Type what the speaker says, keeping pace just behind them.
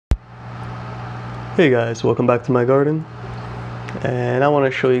Hey guys, welcome back to my garden, and I want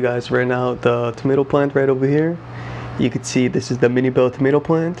to show you guys right now the tomato plant right over here. You can see this is the mini bell tomato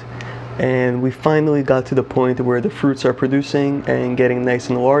plant, and we finally got to the point where the fruits are producing and getting nice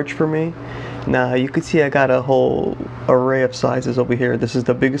and large for me. Now you can see I got a whole array of sizes over here. This is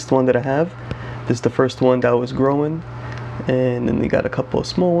the biggest one that I have. This is the first one that was growing, and then we got a couple of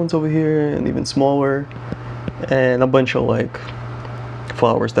small ones over here and even smaller, and a bunch of like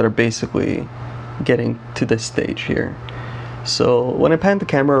flowers that are basically getting to this stage here. So when I pan the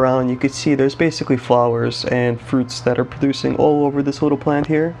camera around, you can see there's basically flowers and fruits that are producing all over this little plant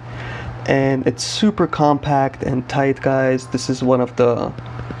here, and it's super compact and tight, guys. This is one of the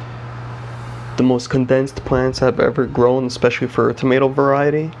most condensed plants I've ever grown, especially for a tomato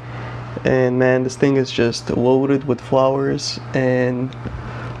variety. And man, this thing is just loaded with flowers, and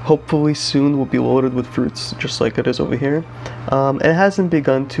hopefully soon will be loaded with fruits, just like it is over here. It hasn't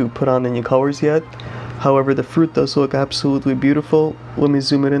begun to put on any colors yet. However, the fruit does look absolutely beautiful. Let me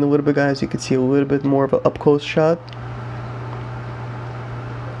zoom it in a little bit, guys. You can see a little bit more of an up-close shot.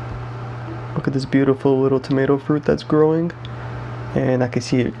 Look at this beautiful little tomato fruit that's growing. And I can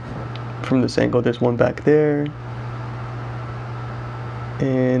see it from this angle. There's one back there.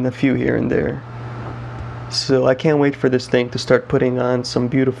 And a few here and there. So I can't wait for this thing to start putting on some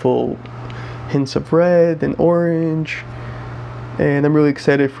beautiful hints of red and orange, and I'm really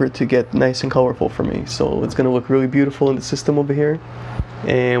excited for it to get nice and colorful for me. So it's gonna look really beautiful in the system over here.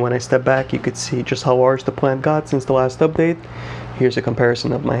 And when I step back, you could see just how large the plant got since the last update. Here's a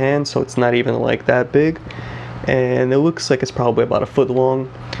comparison of my hand, so it's not even like that big, and it looks like it's probably about a foot long.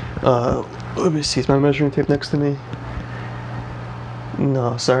 Let me see, is my measuring tape next to me?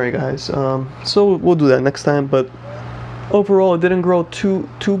 No, sorry guys. So we'll do that next time, but overall it didn't grow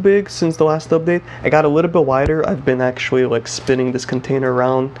too big since the last update. I got a little bit wider. I've been actually like spinning this container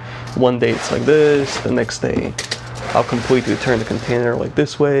around. One day it's like this, the next day I'll completely turn the container like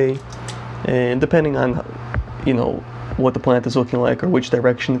this way, and depending on, you know, what the plant is looking like or which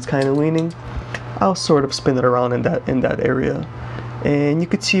direction it's kind of leaning, I'll sort of spin it around in that area. And you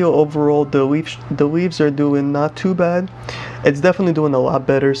could see overall the leaves are doing not too bad. It's definitely doing a lot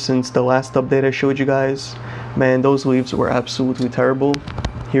better since the last update I showed you guys. Man, those leaves were absolutely terrible.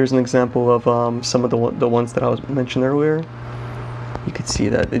 Here's an example of some of the ones that I was mentioned earlier. You could see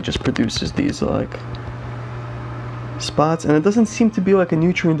that it just produces these like spots, and it doesn't seem to be like a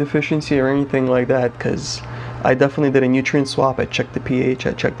nutrient deficiency or anything like that, because I definitely did a nutrient swap. I checked the pH,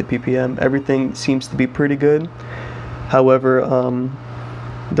 I checked the ppm, everything seems to be pretty good. However,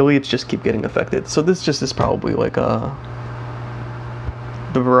 the leaves just keep getting affected. So this just is probably like the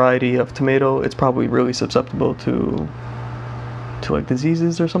variety of tomato. It's probably really susceptible to like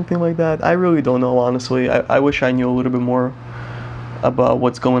diseases or something like that. I really don't know, honestly. I wish I knew a little bit more about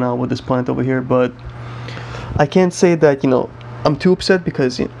what's going on with this plant over here, but I can't say that, you know, I'm too upset,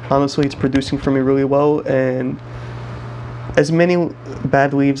 because honestly it's producing for me really well. And as many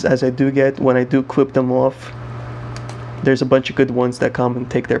bad leaves as I do get, when I do clip them off, there's a bunch of good ones that come and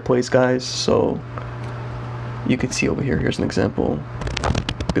take their place, guys. So you can see over here, here's an example.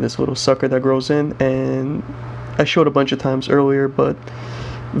 Look at this little sucker that grows in, and I showed a bunch of times earlier, but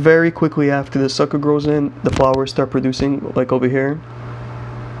very quickly after the sucker grows in, the flowers start producing, like over here.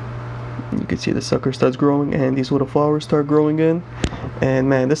 You can see the sucker starts growing and these little flowers start growing in, and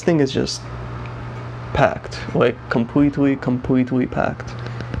man, this thing is just packed, like completely packed.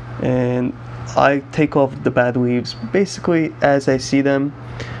 And I take off the bad leaves basically as I see them.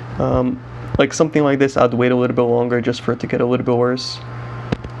 Like something like this, I'd wait a little bit longer just for it to get a little bit worse.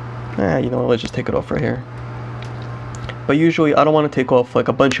 You know, let's just take it off right here. But usually I don't want to take off like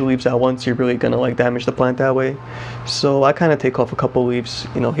a bunch of leaves at once. You're really gonna like damage the plant that way. So I kind of take off a couple leaves,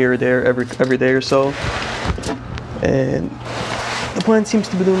 you know, here or there every day or so. And the plant seems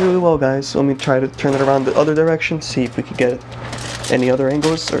to be doing really well, guys. So let me try to turn it around the other direction, see if we could get any other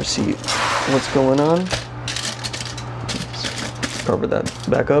angles or see what's going on. Let's cover that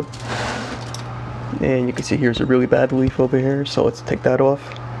back up. And you can see here's a really bad leaf over here, so let's take that off.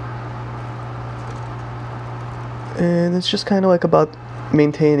 And it's just kind of like about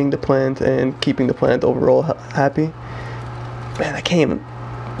maintaining the plant and keeping the plant overall happy. Man, I can't even,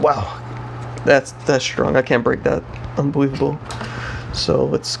 wow, that's strong. I can't break that. Unbelievable. So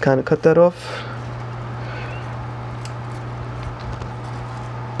let's kind of cut that off.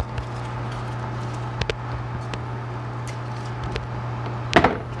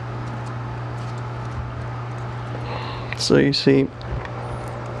 So you see,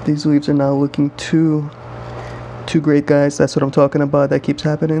 these leaves are now looking too great, guys. That's what I'm talking about. That keeps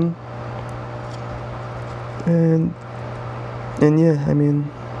happening. And yeah, I mean,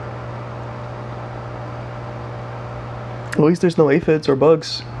 At least there's no aphids or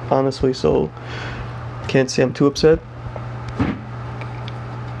bugs, honestly, so can't say I'm too upset.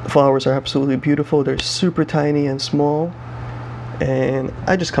 The flowers are absolutely beautiful. They're super tiny and small. And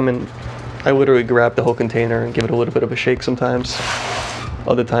I just come in, I literally grab the whole container and give it a little bit of a shake sometimes.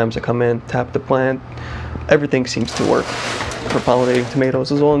 Other times I come in, tap the plant. Everything seems to work for pollinating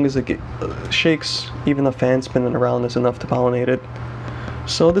tomatoes. As long as it shakes, even a fan spinning around is enough to pollinate it.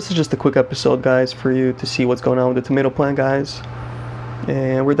 So this is just a quick episode, guys, for you to see what's going on with the tomato plant, guys.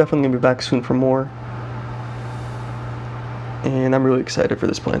 And we're definitely going to be back soon for more. And I'm really excited for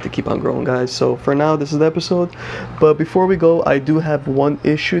this plant to keep on growing, guys. So for now, this is the episode. But before we go, I do have one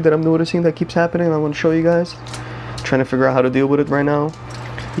issue that I'm noticing that keeps happening. I want to show you guys. I'm trying to figure out how to deal with it right now.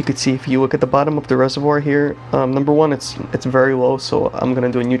 You can see if you look at the bottom of the reservoir here, number one, it's very low, so I'm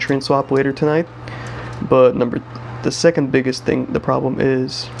gonna do a nutrient swap later tonight. But the second biggest thing, the problem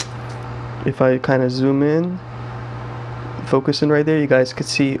is, if I kind of zoom in, focus in right there, you guys can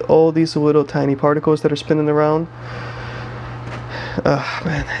see all these little tiny particles that are spinning around.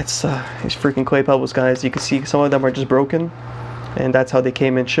 Man, it's these freaking clay pebbles, guys. You can see some of them are just broken, and that's how they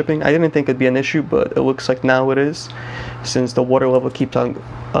came in shipping. I didn't think it'd be an issue, but it looks like now it is, since the water level keeps on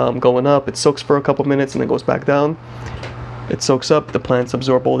going up. It soaks for a couple minutes and then goes back down. It soaks up, the plants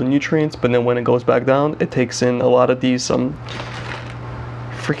absorb all the nutrients, but then when it goes back down, it takes in a lot of these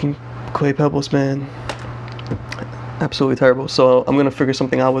freaking clay pebbles, man. Absolutely terrible. So I'm gonna figure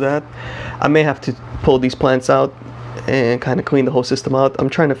something out with that. I may have to pull these plants out and kind of clean the whole system out. I'm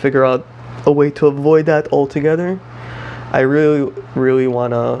trying to figure out a way to avoid that altogether. I really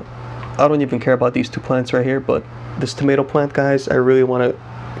wanna, I don't even care about these two plants right here, but this tomato plant, guys, I really want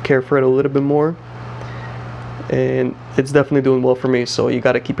to care for it a little bit more. And it's definitely doing well for me, so you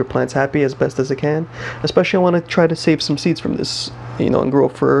got to keep your plants happy as best as they can. Especially I want to try to save some seeds from this, you know, and grow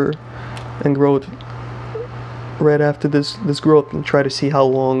it right after this growth, and try to see how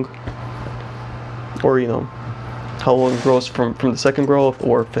long, or you know, how long it grows from the second growth,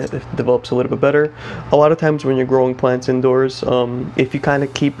 or if it develops a little bit better. A lot of times when you're growing plants indoors, if you kind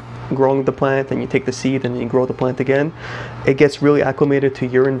of keep growing the plant and you take the seed and you grow the plant again, it gets really acclimated to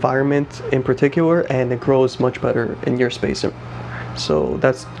your environment in particular, and it grows much better in your space. So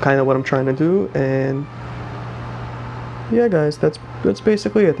that's kind of what I'm trying to do. And yeah, guys, that's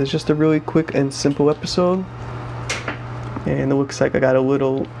basically it. It's just a really quick and simple episode, and it looks like I got a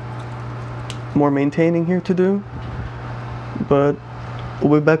little more maintaining here to do, but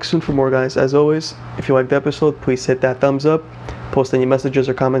we'll be back soon for more, guys. As always, if you liked the episode, please hit that thumbs up. Post any messages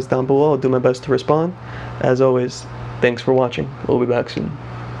or comments down below. I'll do my best to respond. As always, thanks for watching. We'll be back soon.